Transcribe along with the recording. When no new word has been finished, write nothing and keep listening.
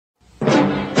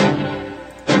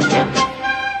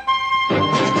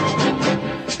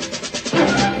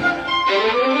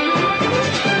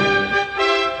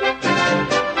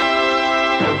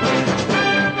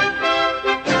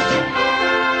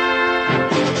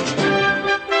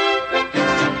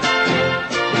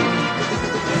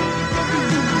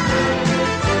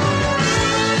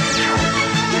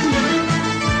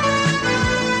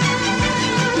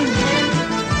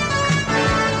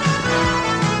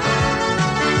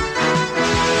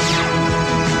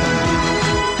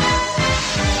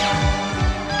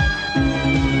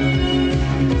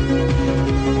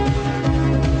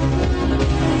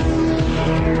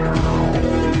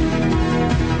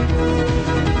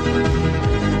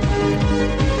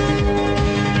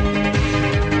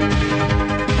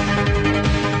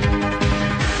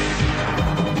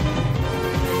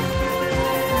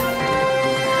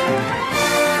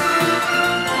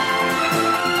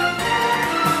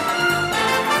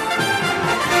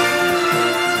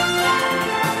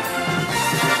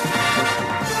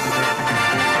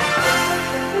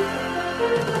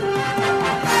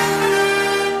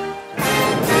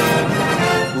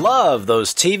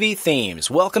those TV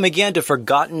themes. Welcome again to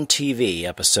Forgotten TV,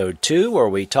 Episode 2, where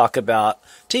we talk about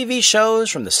TV shows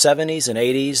from the 70s and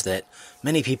 80s that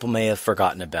many people may have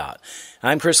forgotten about.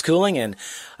 I'm Chris Cooling, and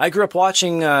I grew up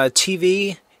watching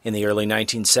TV in the early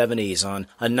 1970s on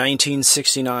a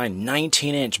 1969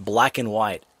 19-inch black and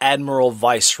white Admiral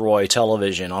Viceroy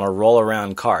television on a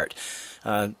roll-around cart.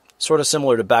 Sort of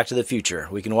similar to Back to the Future.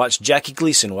 We can watch Jackie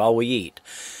Gleason while we eat.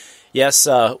 Yes,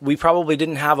 we probably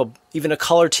didn't have even a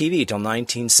color TV till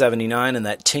 1979, and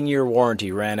that 10-year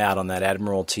warranty ran out on that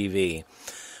Admiral TV.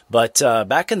 But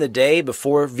back in the day,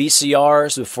 before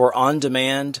VCRs, before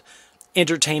on-demand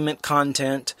entertainment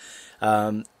content,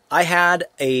 I had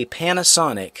a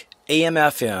Panasonic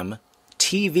AM/FM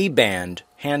TV band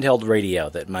handheld radio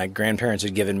that my grandparents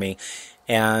had given me,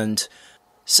 and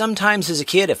sometimes as a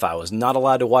kid, if I was not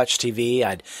allowed to watch TV,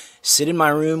 I'd sit in my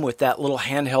room with that little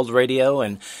handheld radio.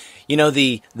 And you know,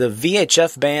 the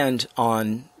VHF band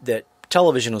on that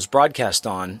television was broadcast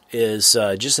on is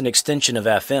just an extension of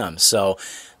FM. So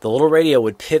the little radio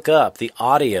would pick up the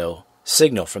audio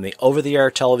signal from the over-the-air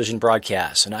television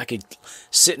broadcast, and I could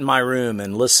sit in my room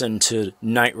and listen to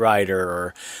Knight Rider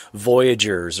or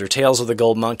Voyagers or Tales of the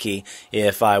Gold Monkey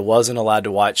if I wasn't allowed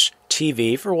to watch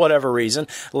TV for whatever reason.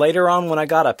 Later on, when I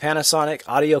got a Panasonic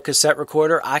audio cassette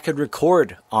recorder, I could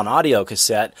record on audio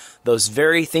cassette those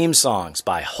very theme songs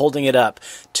by holding it up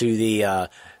to the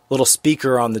little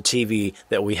speaker on the TV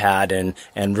that we had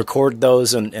and record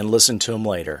those and listen to them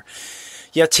later.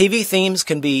 Yeah, TV themes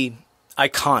can be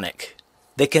iconic.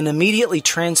 They can immediately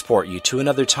transport you to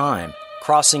another time,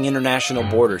 crossing international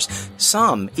borders.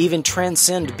 Some even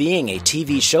transcend being a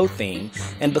TV show theme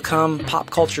and become pop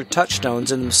culture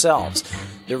touchstones in themselves.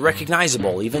 They're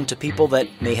recognizable even to people that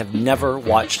may have never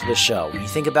watched the show. When you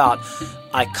think about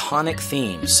iconic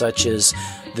themes such as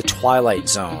The Twilight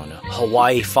Zone,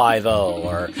 Hawaii Five-0,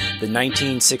 or the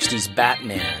 1960s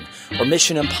Batman, or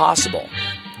Mission Impossible,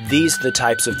 these are the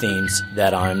types of themes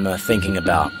that I'm thinking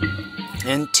about.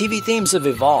 And TV themes have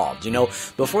evolved. You know,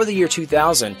 before the year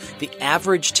 2000, the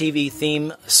average TV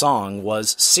theme song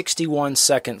was 61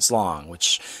 seconds long,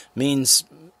 which means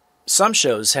some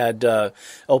shows had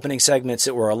opening segments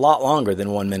that were a lot longer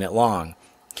than 1 minute long.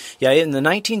 Yeah, in the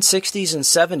 1960s and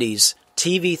 70s,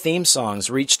 TV theme songs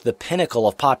reached the pinnacle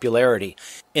of popularity.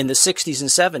 In the 60s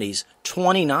and 70s,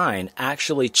 29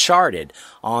 actually charted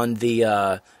on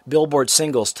the Billboard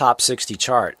Singles Top 60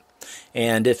 chart.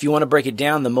 And if you want to break it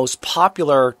down, the most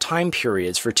popular time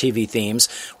periods for TV themes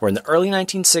were in the early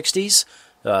 1960s,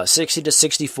 60 to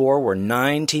 64, where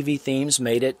 9 TV themes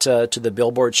made it to the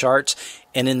Billboard charts,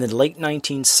 and in the late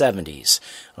 1970s.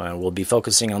 We'll be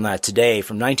focusing on that today,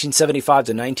 from 1975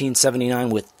 to 1979,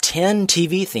 with 10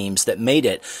 TV themes that made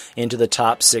it into the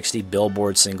top 60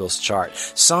 Billboard singles chart.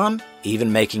 Some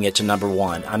even making it to number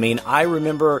 1. I mean, I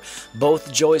remember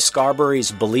both Joey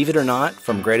Scarberry's Believe It or Not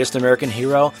from Greatest American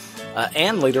Hero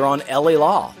and later on L.A.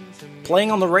 Law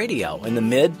playing on the radio in the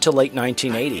mid to late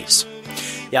 1980s.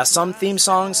 Yeah, some theme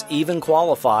songs even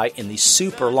qualify in the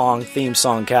super long theme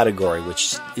song category,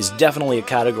 which is definitely a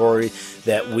category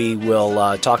that we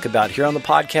will talk about here on the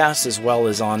podcast as well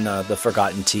as on the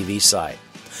Forgotten TV site.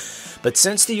 But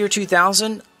since the year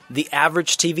 2000, the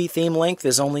average TV theme length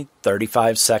is only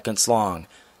 35 seconds long.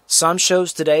 Some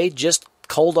shows today just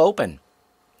cold open,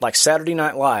 like Saturday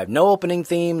Night Live. No opening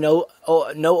theme, no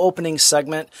opening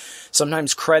segment,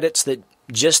 sometimes credits that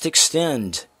just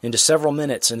extend into several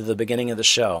minutes into the beginning of the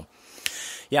show.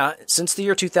 Yeah, since the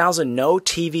year 2000, no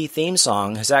TV theme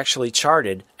song has actually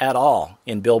charted at all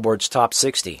in Billboard's Top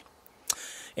 60.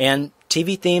 And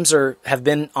TV themes have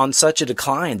been on such a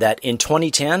decline that in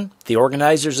 2010, the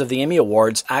organizers of the Emmy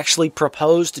Awards actually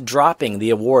proposed dropping the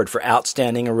award for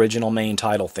Outstanding Original Main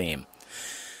Title Theme.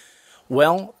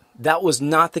 Well, that was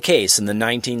not the case in the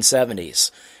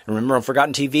 1970s. And remember, on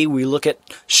Forgotten TV, we look at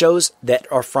shows that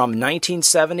are from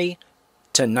 1970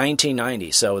 to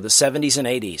 1990, so the 70s and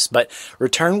 80s. But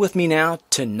return with me now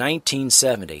to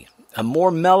 1970, a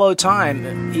more mellow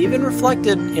time, even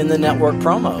reflected in the network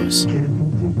promos.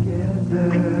 Together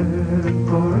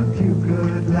for a few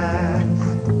good laughs,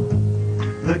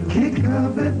 the kick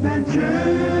of adventure,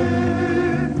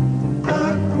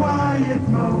 a quiet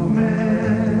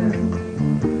moment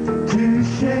to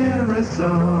share a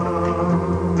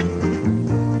song.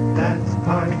 That's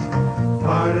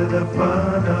part of the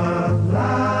fun of life.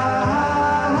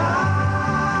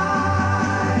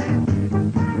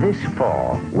 This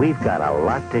fall, we've got a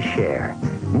lot to share.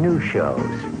 New shows,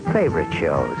 favorite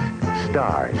shows,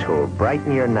 stars who'll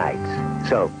brighten your nights.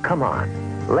 So come on,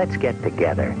 let's get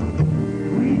together.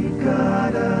 We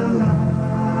got a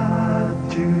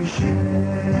lot to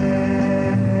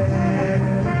share.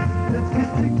 Let's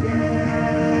get together.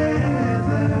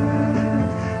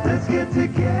 let's get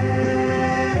together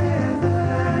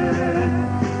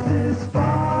this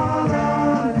fall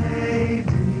on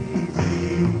ABC.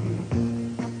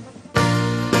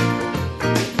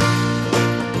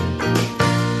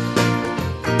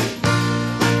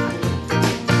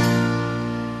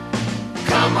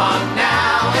 Come on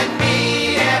now and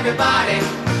meet everybody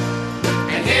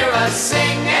and hear us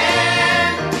singing.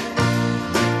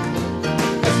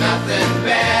 There's nothing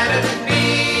better than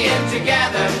being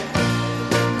together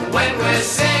when we're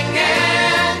singing.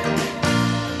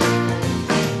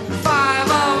 5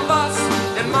 of us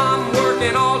and Mom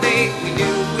working all day. We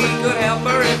knew we could help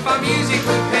her if our music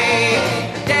would pay.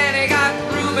 Daddy got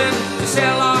Reuben to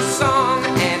sell our song,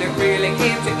 and it really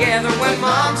came together when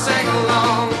Mom sang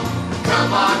along.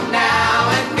 Come on now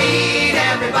and meet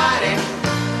everybody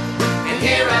and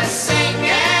hear us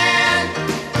singing.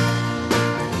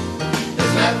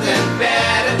 There's nothing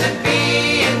better than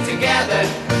being together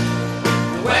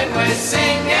when we're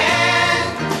singing.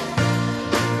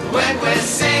 When we're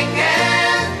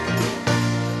singing.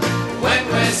 When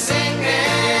we're singing.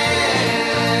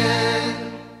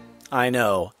 I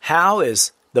know. How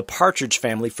is the Partridge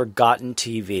Family forgotten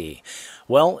TV?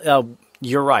 Well,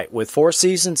 you're right. With 4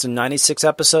 seasons and 96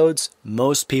 episodes,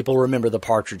 most people remember the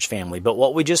Partridge Family. But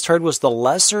what we just heard was the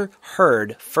lesser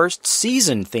heard first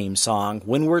season theme song,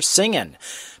 When We're Singin',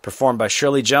 performed by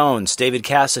Shirley Jones, David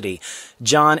Cassidy,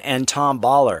 John and Tom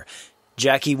Bahler,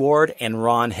 Jackie Ward, and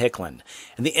Ron Hicklin.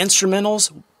 And the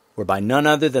instrumentals were by none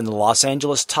other than the Los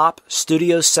Angeles top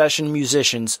studio session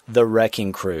musicians, The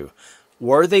Wrecking Crew.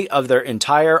 Worthy of their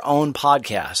entire own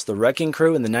podcast, The Wrecking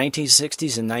Crew in the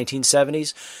 1960s and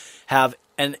 1970s have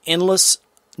an endless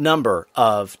number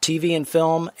of TV and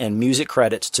film and music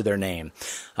credits to their name.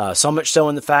 So much so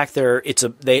in the fact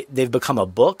they've become a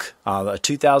book. A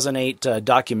 2008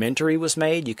 documentary was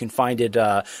made. You can find it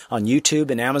on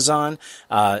YouTube and Amazon.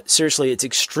 Seriously, it's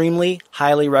extremely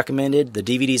highly recommended. The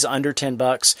DVD's under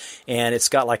 $10, and it's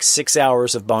got like 6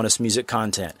 hours of bonus music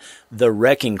content. The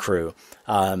Wrecking Crew.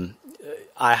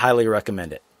 I highly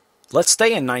recommend it. Let's stay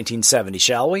in 1970,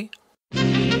 shall we?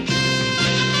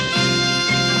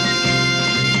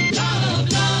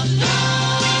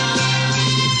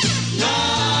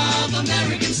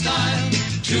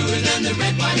 Truer than the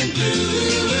red, white, and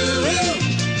blue.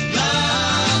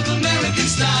 Love American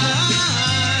style.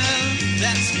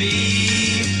 That's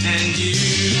me and you.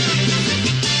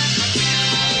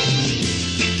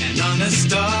 And on a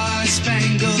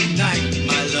star-spangled night,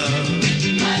 my love,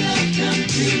 come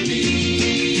to me.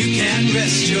 You can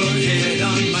rest your head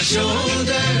on my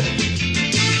shoulder,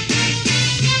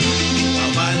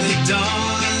 while by the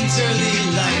dawn's early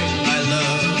light, my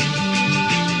love,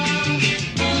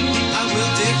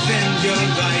 defend your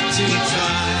right to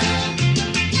try.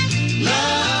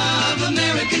 Love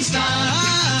American style.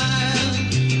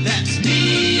 That's me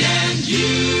and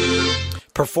you.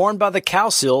 Performed by the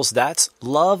Cowsills, that's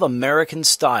Love American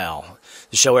Style.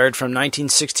 The show aired from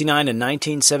 1969 and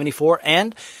 1974,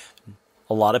 and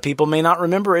a lot of people may not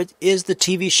remember it, is the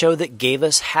TV show that gave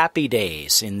us Happy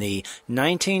Days in the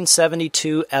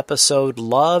 1972 episode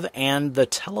Love and the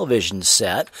Television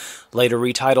Set, later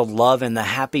retitled Love and the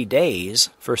Happy Days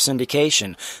for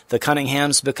syndication. The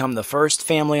Cunninghams become the first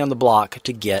family on the block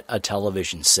to get a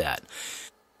television set.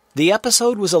 The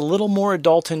episode was a little more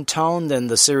adult in tone than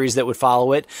the series that would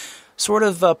follow it, sort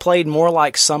of played more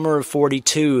like Summer of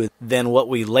 42 than what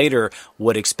we later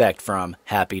would expect from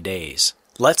Happy Days.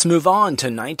 Let's move on to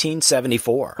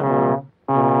 1974.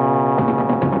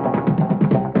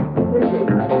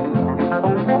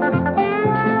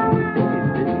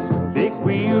 Big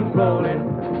wheels rolling,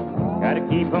 gotta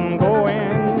keep them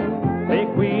going. Big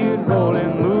wheels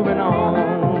rolling, moving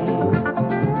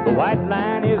on. The white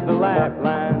line is the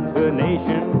lifeline to a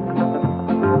nation,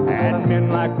 and men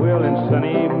like Will and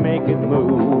Sonny make it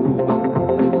move.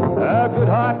 A good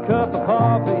hot cup of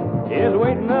coffee is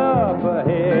waiting up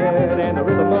ahead, and the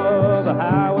rhythm of the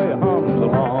highway hums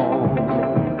along.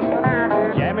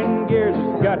 Jamming gears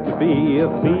has got to be a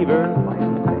fever,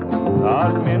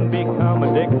 as men become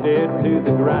addicted to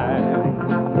the grind.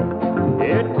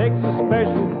 It takes a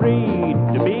special breed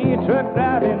to be a truck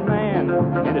driving man,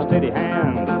 and a steady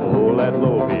hand to pull that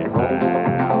load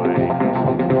behind.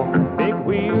 Big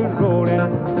wheels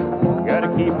rolling, gotta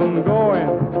keep them going.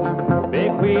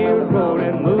 Big wheels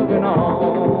rolling, moving on.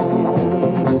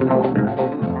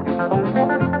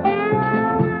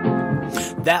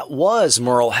 That was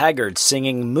Merle Haggard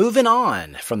singing Movin'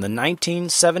 On from the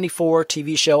 1974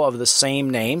 TV show of the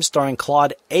same name, starring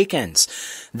Claude Akins.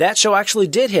 That show actually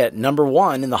did hit number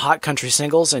 1 in the Hot Country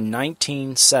Singles in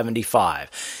 1975.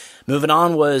 Movin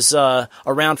On was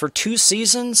around for 2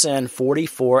 seasons and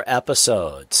 44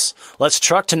 episodes. Let's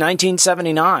truck to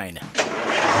 1979.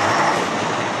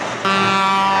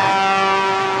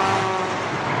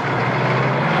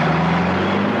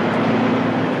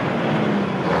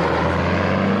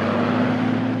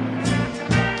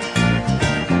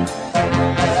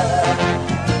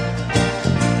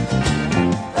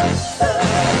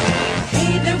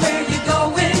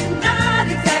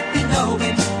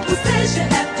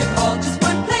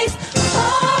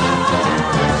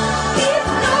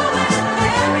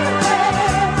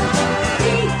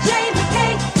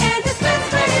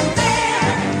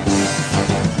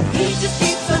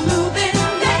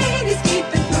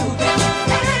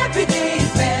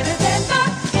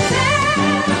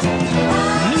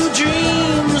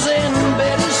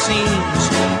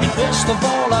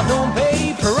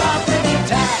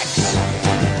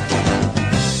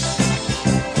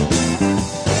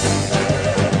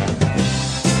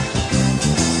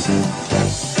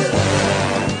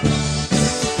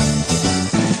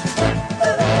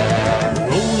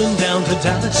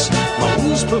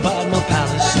 Provide my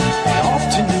palace, off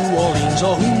to New Orleans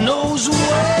or who knows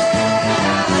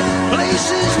where.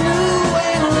 Places new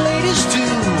and ladies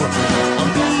too.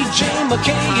 I'm B.J.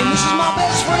 McKay and this is my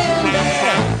best friend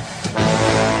there.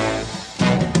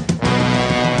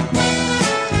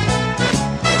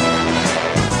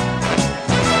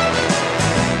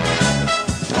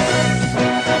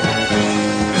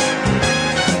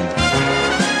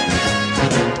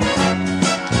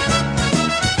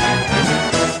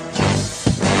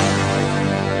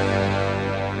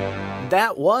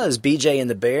 That was BJ and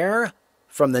the Bear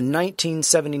from the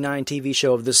 1979 TV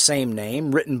show of the same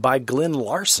name, written by Glen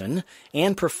Larson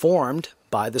and performed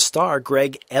by the star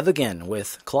Greg Evigan,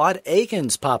 with Claude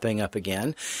Akins popping up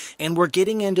again. And we're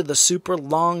getting into the super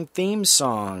long theme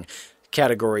song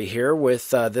category here, with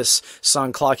this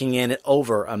song clocking in at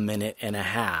over a minute and a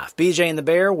half. BJ and the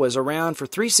Bear was around for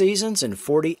 3 seasons and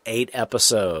 48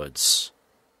 episodes.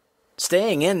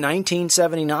 Staying in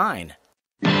 1979.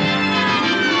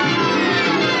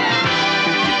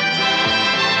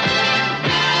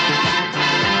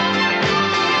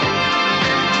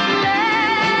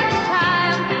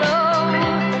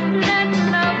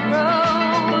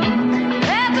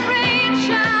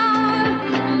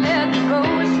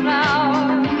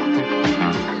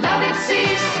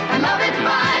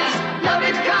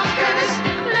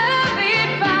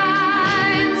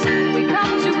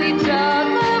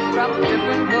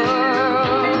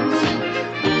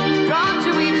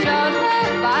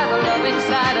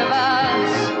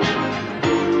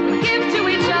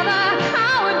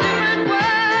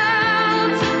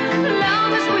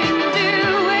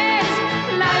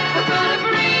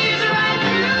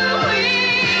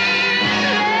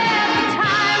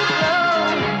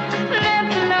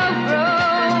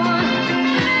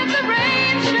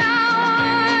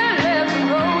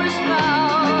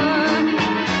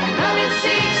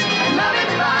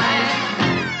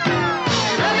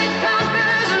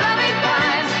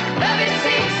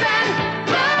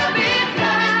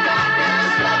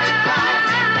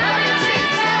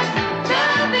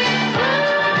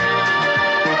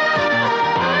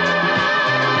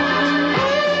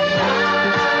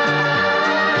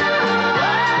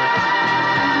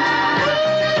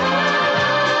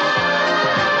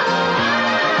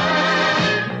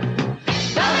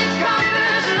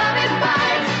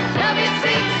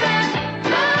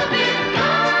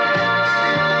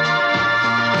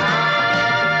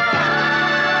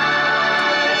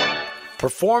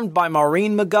 Performed by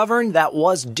Maureen McGovern, that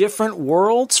was Different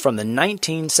Worlds from the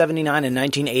 1979 and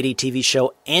 1980 TV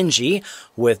show Angie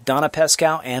with Donna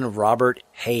Pescow and Robert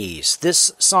Hayes.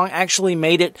 This song actually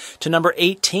made it to number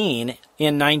 18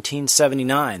 in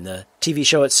 1979. The TV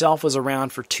show itself was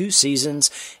around for 2 seasons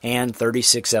and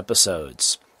 36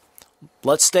 episodes.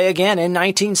 Let's stay again in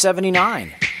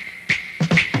 1979.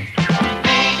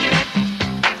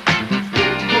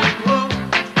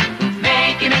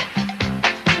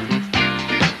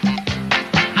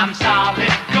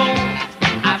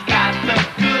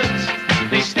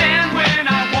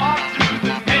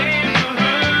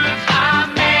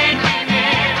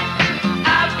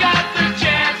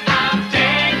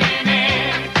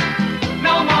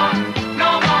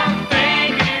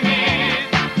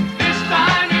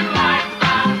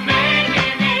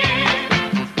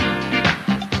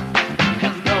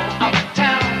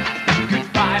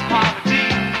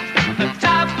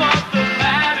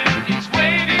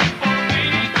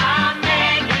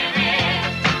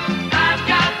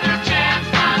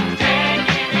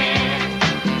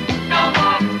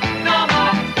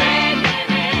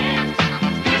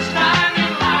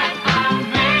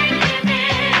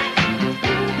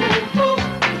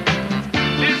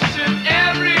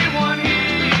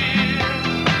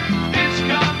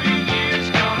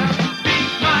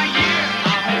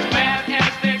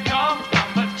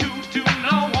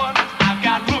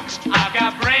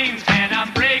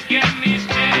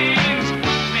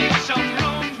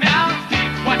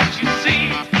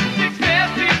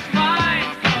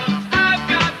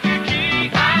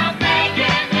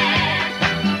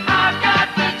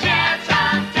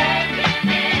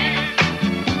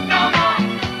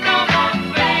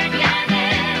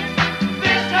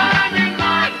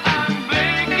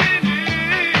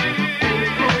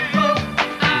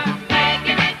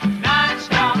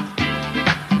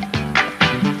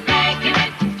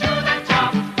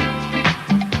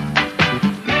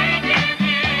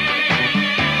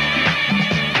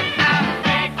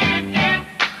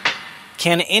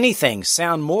 Can anything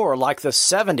sound more like the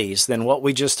 70s than what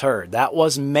we just heard? That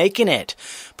was Making It,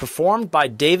 performed by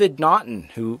David Naughton,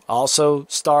 who also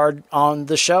starred on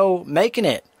the show Making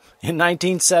It. In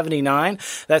 1979,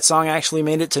 that song actually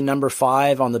made it to number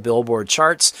 5 on the Billboard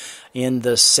charts in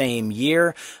the same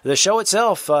year. The show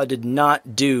itself did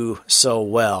not do so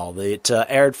well. It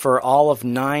aired for all of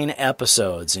 9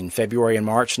 episodes in February and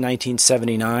March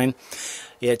 1979.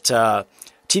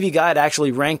 TV Guide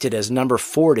actually ranked it as number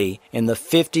 40 in the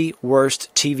 50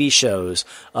 worst TV shows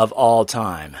of all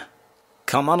time.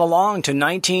 Come on along to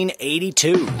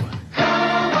 1982.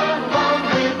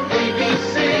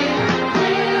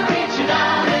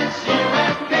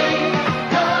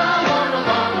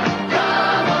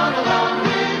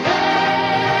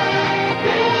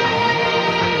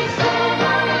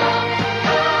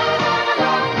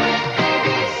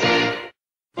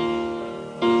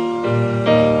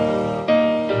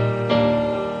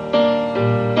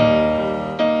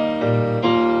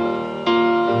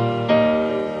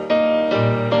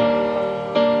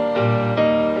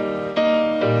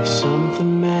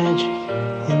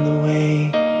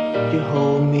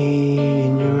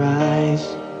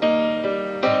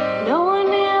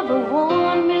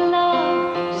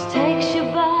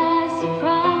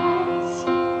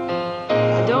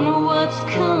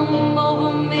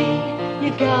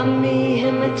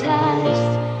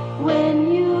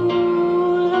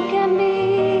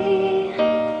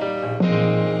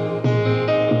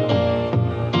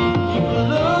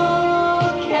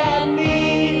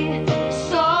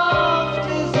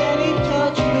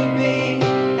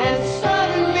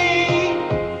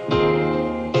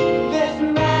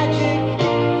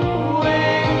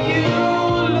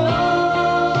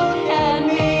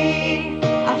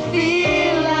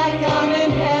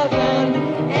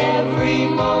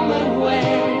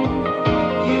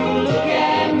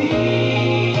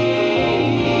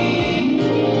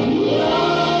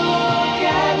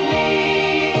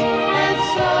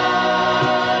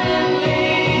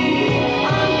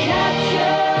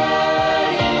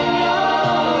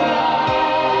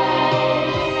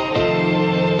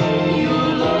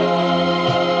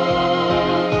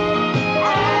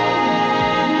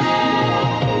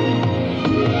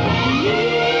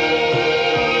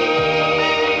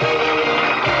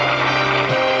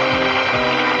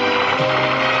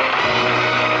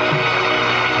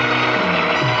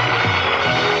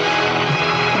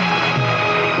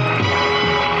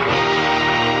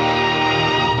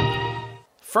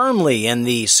 Firmly in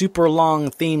the super long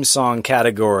theme song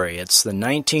category. It's the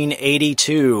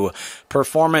 1982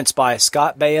 performance by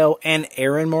Scott Baio and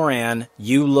Erin Moran,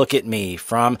 You Look at Me,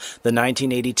 from the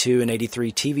 1982 and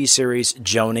 83 TV series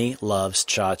Joni Loves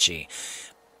Chachi.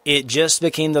 It just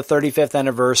became the 35th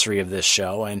anniversary of this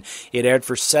show, and it aired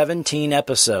for 17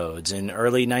 episodes in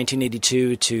early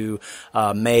 1982 to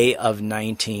May of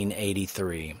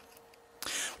 1983.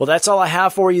 Well, that's all I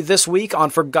have for you this week on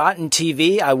Forgotten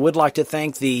TV. I would like to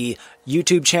thank the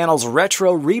YouTube channels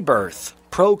Retro Rebirth,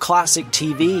 Pro Classic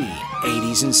TV,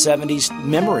 80s and 70s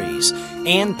Memories,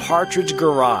 and Partridge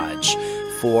Garage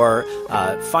for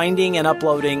finding and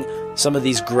uploading some of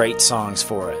these great songs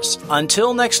for us.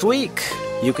 Until next week,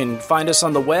 you can find us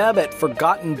on the web at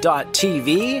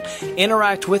forgotten.tv.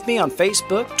 Interact with me on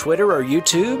Facebook, Twitter, or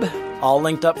YouTube. All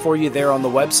linked up for you there on the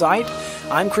website.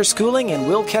 I'm Chris Cooling, and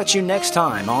we'll catch you next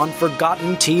time on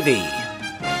Forgotten TV.